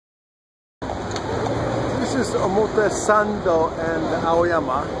This is Omote, Sando, and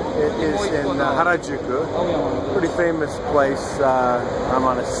Aoyama. It is in Harajuku. Pretty famous place. I'm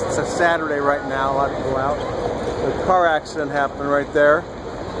on it's a Saturday right now. A lot of people out. A car accident happened right there.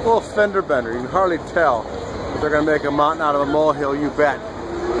 A little fender bender. You can hardly tell if they're going to make a mountain out of a molehill. You bet.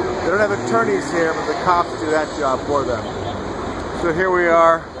 They don't have attorneys here, but the cops do that job for them. So here we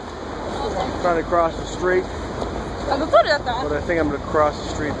are, trying to cross the street. But I think I'm going to cross the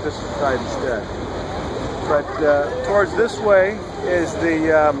street this side instead. But towards this way is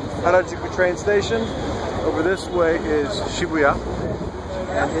the Harajuku train station. Over this way is Shibuya.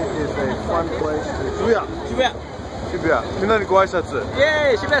 And it is a fun place to... Shibuya! Shibuya! Shibuya. Minna ni go aisatsu.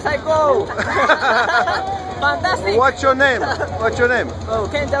 Yay! Shibuya saiko! Fantastic! What's your name? What's your name? Oh,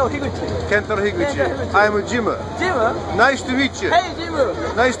 Kentaro Higuchi. Kentaro Higuchi. I'm Jim. Jim? Nice to meet you. Hey, Jim!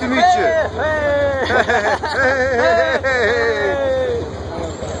 Nice to meet you. Hey! Hey!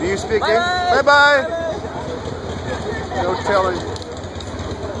 Hey! Do you speak English? Bye-bye! No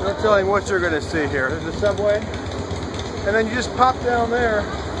telling what you're going to see here. There's a subway, and then you just pop down there,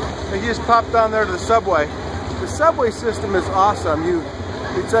 and you just pop down there to the subway. The subway system is awesome.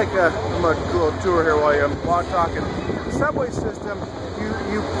 It's like I'm going to do a little tour here while talking. The subway system,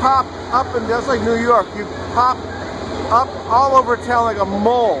 you pop up and down, it's like New York. You pop up all over town like a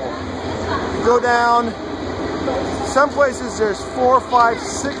mole. You go down. Some places there's 4, 5,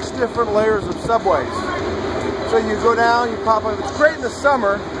 6 different layers of subways. So you go down, you pop up. It's great in the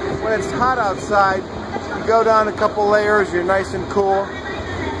summer when it's hot outside. You go down a couple layers, you're nice and cool.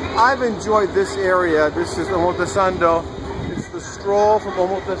 I've enjoyed this area. This is Omote Sando. It's the stroll from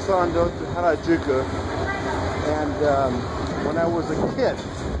Omote Sando to Harajuku. And when I was a kid,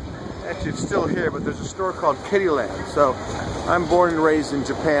 actually it's still here, but there's a store called Kittyland. So I'm born and raised in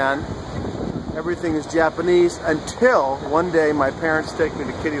Japan. Everything is Japanese until one day my parents take me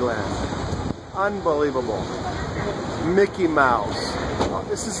to Kittyland. Unbelievable. Mickey Mouse.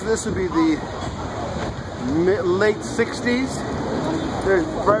 This would be the late 60s. There's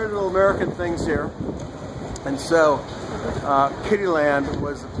very little American things here. And so Kittyland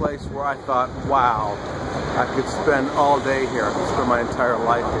was the place where I thought, wow, I could spend all day here. I could spend my entire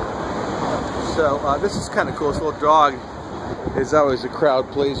life here. So this is kind of cool. This little dog is always a crowd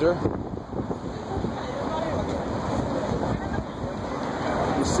pleaser.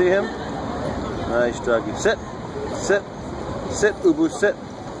 You see him? Nice doggy. Sit, sit, sit, Ubu, sit.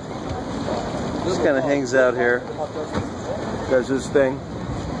 Just kind of hangs out here. Does his thing.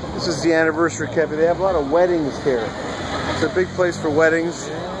 This is the anniversary cafe. They have a lot of weddings here. It's a big place for weddings.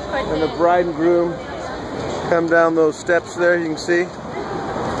 And the bride and groom come down those steps there, you can see.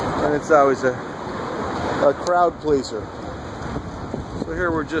 And it's always a crowd pleaser. So here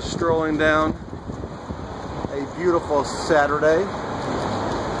we're just strolling down a beautiful Saturday.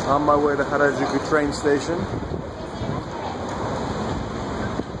 On my way to Harajuku train station.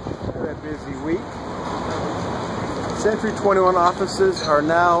 Had a busy week. Century 21 offices are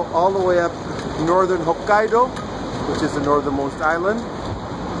now all the way up northern Hokkaido, which is the northernmost island.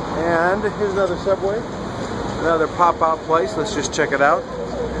 And here's another subway, another pop-out place. Let's just check it out.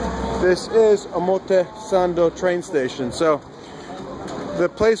 This is Omote Sando train station. So the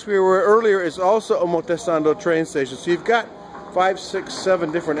place we were earlier is also Omote Sando train station. So you've got 5, 6,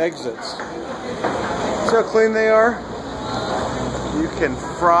 7 different exits. See how clean they are? You can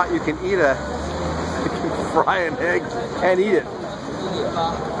fry, you can fry an egg and eat it.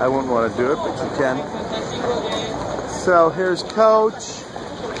 I wouldn't want to do it, but you can. So here's Coach,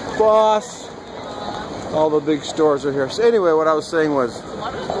 Boss, all the big stores are here. So anyway, what I was saying was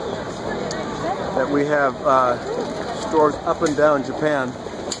that we have stores up and down Japan,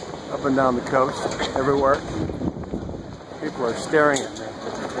 up and down the coast, everywhere. People are staring at me.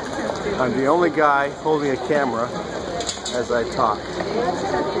 I'm the only guy holding a camera as I talk.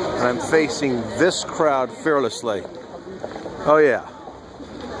 And I'm facing this crowd fearlessly. Oh yeah.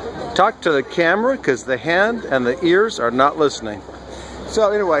 Talk to the camera because the hand and the ears are not listening.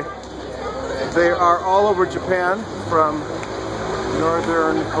 So anyway, they are all over Japan from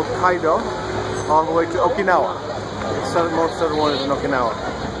northern Hokkaido all the way to Okinawa. The most southern one is in Okinawa.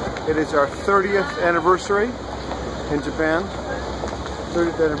 It is our 30th anniversary in Japan,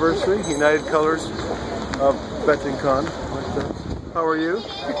 30th anniversary, United Colors of Beijing. How are you?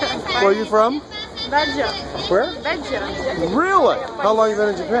 Where are you from? Belgium. Where? Belgium. Really? How long have you been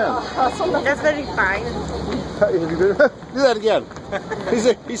in Japan? That's very fine. Have you been? Do that again.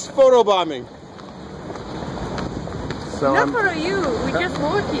 He's photobombing. So Not for you. We're just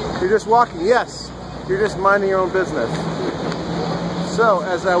walking. You're just walking. Yes. You're just minding your own business. So,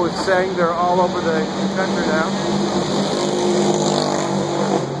 as I was saying, they're all over the country now.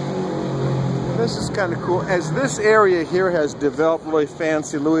 this is kind of cool. As this area here has developed really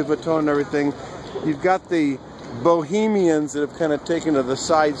fancy, Louis Vuitton and everything, you've got the bohemians that have kind of taken to the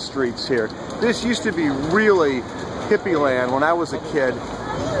side streets here. This used to be really hippie land when I was a kid.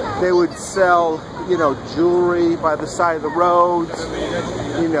 They would sell, you know, jewelry by the side of the roads,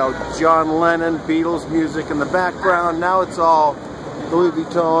 you know, John Lennon, Beatles music in the background. Now it's all Louis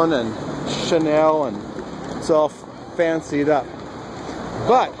Vuitton and Chanel, and it's all fancied up.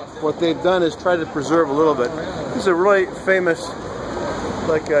 But what they've done is try to preserve a little bit. This is a really famous,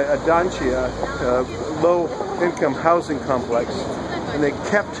 like a dancia, low-income housing complex, and they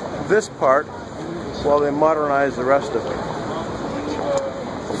kept this part while they modernized the rest of it.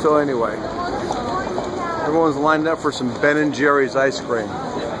 So anyway, everyone's lined up for some Ben & Jerry's ice cream.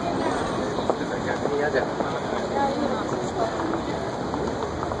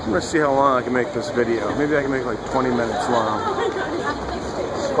 I'm going to see how long I can make this video. Maybe I can make like 20 minutes long.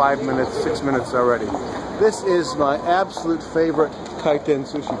 It's 5 minutes, 6 minutes already. This is my absolute favorite kaiten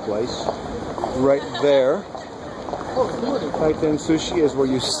sushi place. Right there. Kaiten sushi is where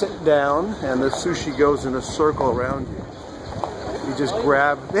you sit down and the sushi goes in a circle around you. You just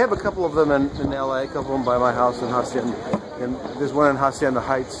grab, they have a couple of them in LA, a couple of them by my house in Hacienda, and there's one in Hacienda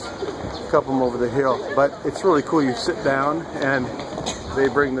Heights, a couple of them over the hill. But it's really cool. You sit down and they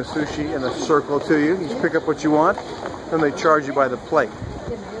bring the sushi in a circle to you. You just pick up what you want, and they charge you by the plate.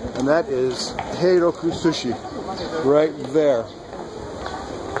 And that is Heiroku Sushi, right there.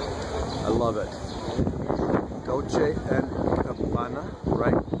 I love it. Dolce and Gabbana,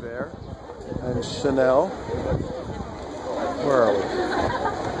 right there. And Chanel. Where are we?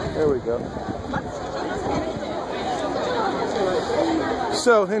 There we go.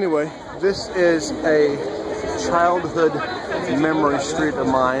 So anyway, this is a childhood memory street of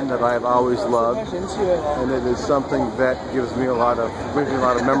mine that I've always loved, and it is something that brings me a lot of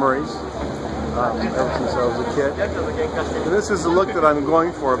memories ever since I was a kid. And this is the look that I'm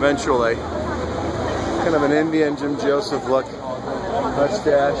going for eventually. Kind of an Indian Jim Joseph look.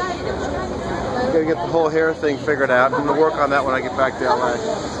 Mustache. Gotta get the whole hair thing figured out. I'm gonna work on that when I get back to LA.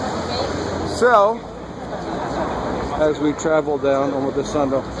 So, as we travel down Omote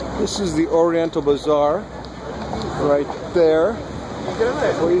Sando, this is the Oriental Bazaar right there,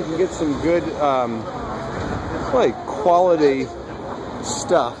 where you can get some good, like quality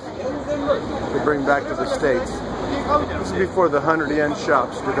stuff to bring back to the States. This is before the 100 yen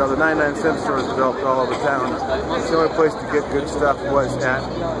shops. The 99-cent stores developed all over town. The only place to get good stuff was at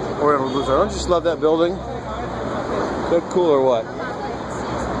Oriental Bazaar. Don't you just love that building? Is that cool or what?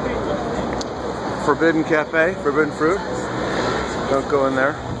 Forbidden Cafe, Forbidden Fruit. Don't go in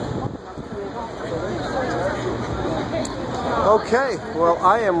there. Okay, well,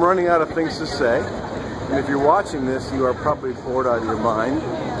 I am running out of things to say. And if you're watching this, you are probably bored out of your mind.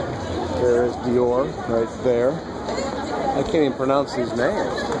 There is Dior right there. I can't even pronounce these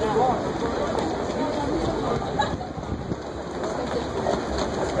names.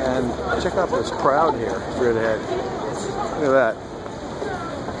 And check out this crowd here, straight ahead. Look at that.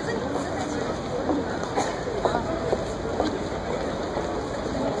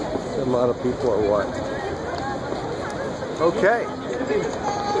 A lot of people or what? Okay.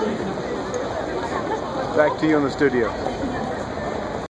 Back to you in the studio.